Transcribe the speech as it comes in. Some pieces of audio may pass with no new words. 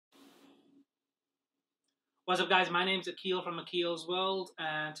What's up, guys? My name's Akeel from Akeelsworld,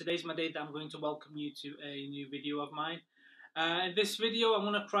 and today's my day that I'm going to welcome you to a new video of mine. In this video, I'm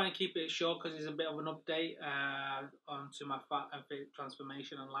going to try and keep it short because it's a bit of an update onto my FAT2FIT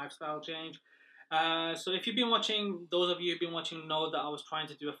transformation and lifestyle change. So if you've been watching, those of you who've been watching know that I was trying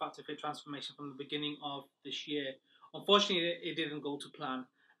to do a FAT2FIT transformation from the beginning of this year. Unfortunately, it didn't go to plan.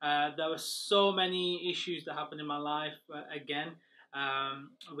 There were so many issues that happened in my life again,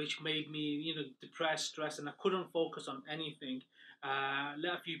 which made me, depressed, stressed, and I couldn't focus on anything.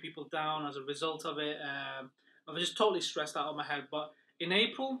 Let a few people down as a result of it. I was just totally stressed out of my head. But in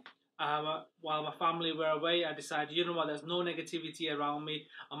April, while my family were away, I decided, you know what, there's no negativity around me.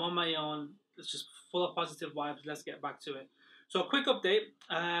 I'm on my own. It's just full of positive vibes. Let's get back to it. So a quick update.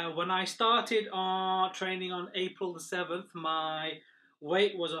 When I started training on April the 7th, my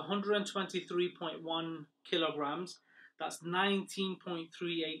weight was 123.1 kilograms. That's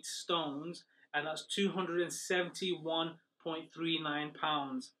 19.38 stones, and that's 271.39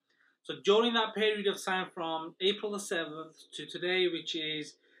 pounds. So during that period of time from April the 7th to today, which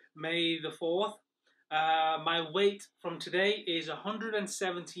is May the 4th, my weight from today is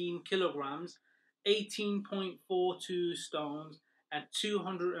 117 kilograms, 18.42 stones, and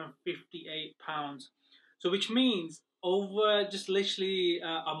 258 pounds. So which means over just literally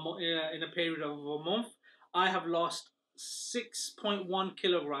in a period of a month, I have lost 6.1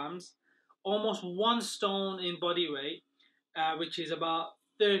 kilograms, almost 1 stone in body weight, which is about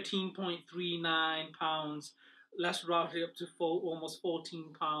 13.39 pounds. Let's round it up to almost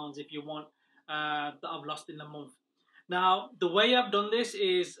 14 pounds if you want, that I've lost in a month. Now, the way I've done this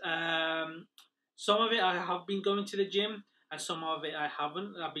is some of it I have been going to the gym, and some of it I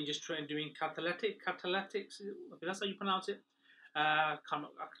haven't. I've been just doing catalytics. Okay, that's how you pronounce it. I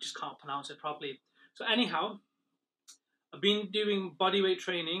just can't pronounce it properly. So anyhow, I've been doing bodyweight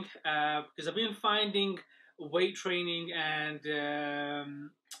training because I've been finding weight training and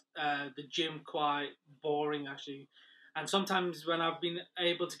the gym quite boring actually. And sometimes when I've been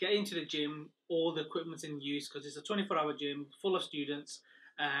able to get into the gym, all the equipment's in use because it's a 24-hour gym full of students,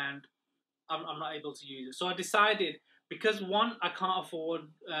 and I'm not able to use it. So I decided, because one, I can't afford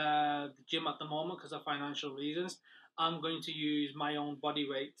the gym at the moment because of financial reasons, I'm going to use my own body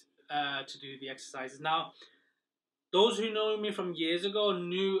weight to do the exercises. Now, those who know me from years ago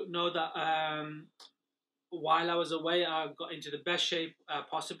know that while I was away, I got into the best shape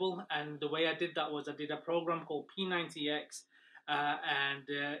possible, and the way I did that was I did a program called P90X and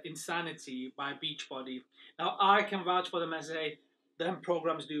Insanity by Beachbody. Now, I can vouch for them and say them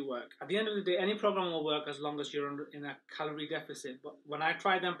programs do work. At the end of the day, any program will work as long as you're in a calorie deficit. But when I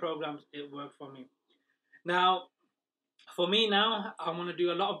tried them programs, it worked for me. Now, for me now, I want to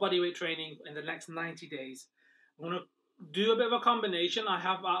do a lot of bodyweight training in the next 90 days. I'm going to do a bit of a combination. I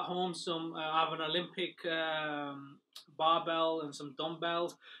have at home I have an Olympic barbell and some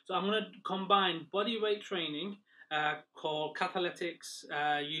dumbbells. So I'm going to combine bodyweight training called Catalytics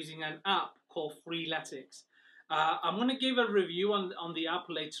using an app called Freeletics. I'm going to give a review on the app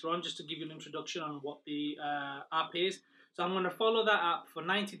later on, just to give you an introduction on what the app is. So I'm going to follow that app for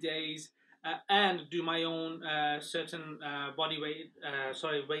 90 days and do my own certain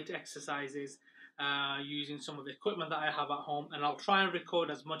weight exercises using some of the equipment that I have at home, and I'll try and record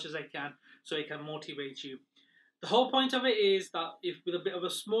as much as I can so it can motivate you. The whole point of it is that if with a bit of a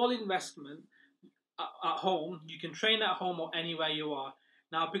small investment at home, you can train at home or anywhere you are.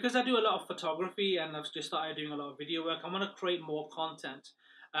 Now, because I do a lot of photography and I've just started doing a lot of video work, I'm going to create more content.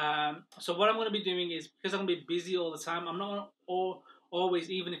 So what I'm going to be doing is, because I'm going to be busy all the time, I'm not always,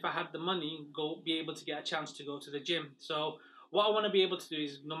 even if I had the money, be able to get a chance to go to the gym. So what I want to be able to do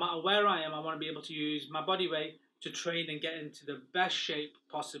is, no matter where I am, I want to be able to use my body weight to train and get into the best shape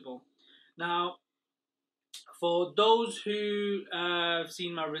possible. Now, for those who have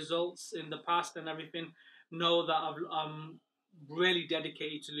seen my results in the past and everything, know that I'm really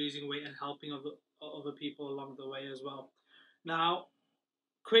dedicated to losing weight and helping other people along the way as well. Now,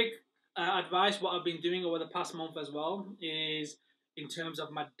 quick advice, what I've been doing over the past month as well is, in terms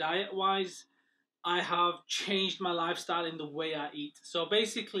of my diet-wise, I have changed my lifestyle in the way I eat. So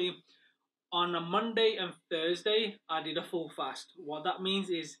basically, on a Monday and Thursday, I did a full fast. What that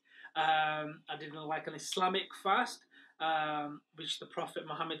means is I did like an Islamic fast, which the Prophet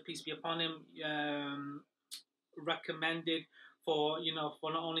Muhammad, peace be upon him, recommended for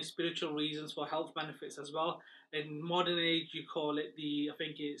not only spiritual reasons, for health benefits as well. In modern age, you call it I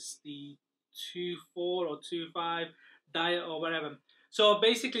think it's the 2-4 or 2-5 diet or whatever. So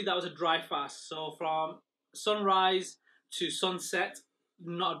basically, that was a dry fast. So from sunrise to sunset,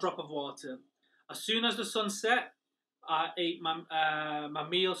 not a drop of water. As soon as the sun set, I ate my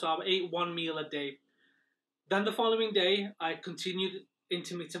meal. So I ate one meal a day. Then the following day, I continued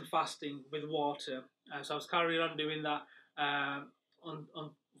intermittent fasting with water. So I was carrying on doing that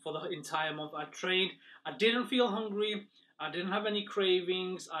for the entire month. I trained. I didn't feel hungry. I didn't have any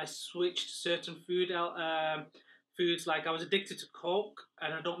cravings. I switched certain foods, like I was addicted to Coke,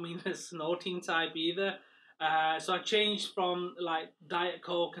 and I don't mean the snorting type either. So I changed from like Diet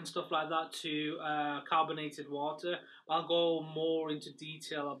Coke and stuff like that to carbonated water. I'll go more into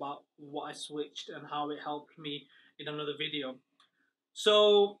detail about what I switched and how it helped me in another video.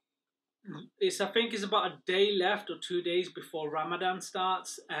 So I think it's about a day left or 2 days before Ramadan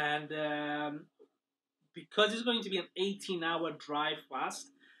starts, and because it's going to be an 18-hour dry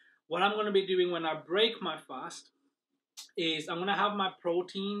fast, what I'm going to be doing when I break my fast is I'm going to have my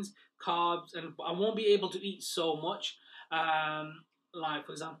proteins, carbs, and I won't be able to eat so much. Like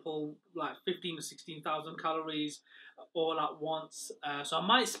for example, like 15 to 16,000 calories all at once. So I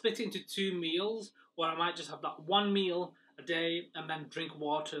might split it into 2 meals, or I might just have that one meal a day and then drink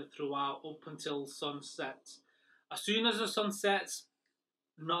water throughout up until sunset. As soon as the sun sets,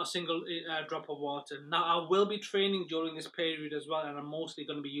 not a single drop of water. Now I will be training during this period as well, and I'm mostly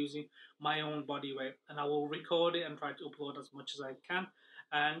going to be using my own body weight, and I will record it and try to upload as much as I can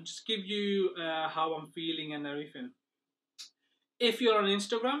and just give you how I'm feeling and everything. If you're on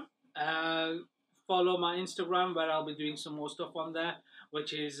Instagram, follow my Instagram, where I'll be doing some more stuff on there,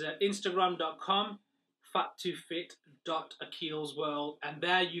 which is instagram.com FAT2FIT.akeelsworld, and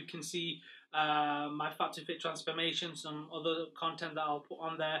there you can see my FAT2FIT transformation, some other content that I'll put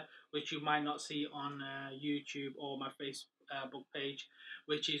on there which you might not see on YouTube or my Facebook page,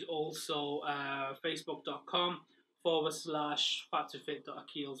 which is also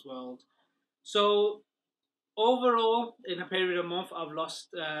facebook.com/FAT2FIT.akeelsworld. So overall, in a period of a month, I've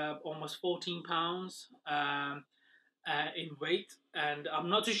lost almost 14 pounds in weight, and I'm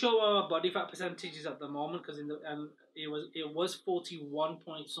not too sure what my body fat percentage is at the moment, because it was 41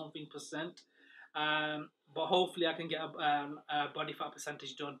 point something percent. But hopefully I can get a body fat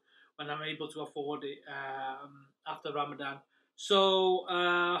percentage done when I'm able to afford it after Ramadan. So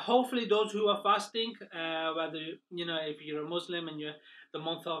hopefully those who are fasting, whether if you're a Muslim and the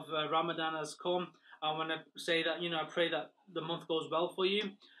month of Ramadan has come, I want to say that I pray that the month goes well for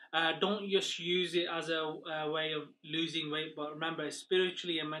you. Don't just use it as a way of losing weight, but remember,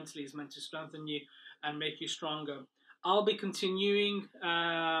 spiritually and mentally, it's meant to strengthen you and make you stronger. I'll be continuing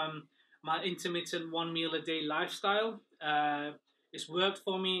my intermittent one meal a day lifestyle. It's worked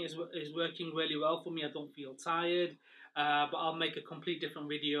for me. It's working really well for me. I don't feel tired, but I'll make a complete different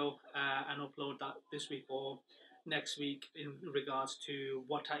video and upload that this week or next week in regards to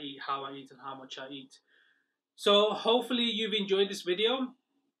what I eat, how I eat, and how much I eat. So hopefully you've enjoyed this video,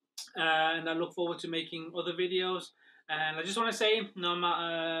 and I look forward to making other videos. And I just want to say, no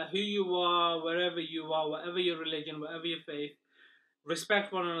matter who you are, wherever you are, whatever your religion, whatever your faith,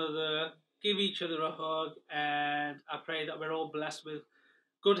 respect one another, give each other a hug, and I pray that we're all blessed with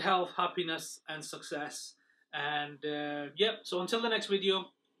good health, happiness, and success. And so until the next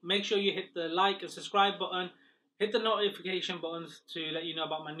video, make sure you hit the like and subscribe button, hit the notification buttons to let you know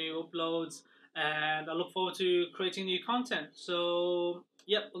about my new uploads, and I look forward to creating new content. So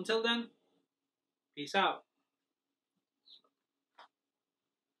until then, peace out.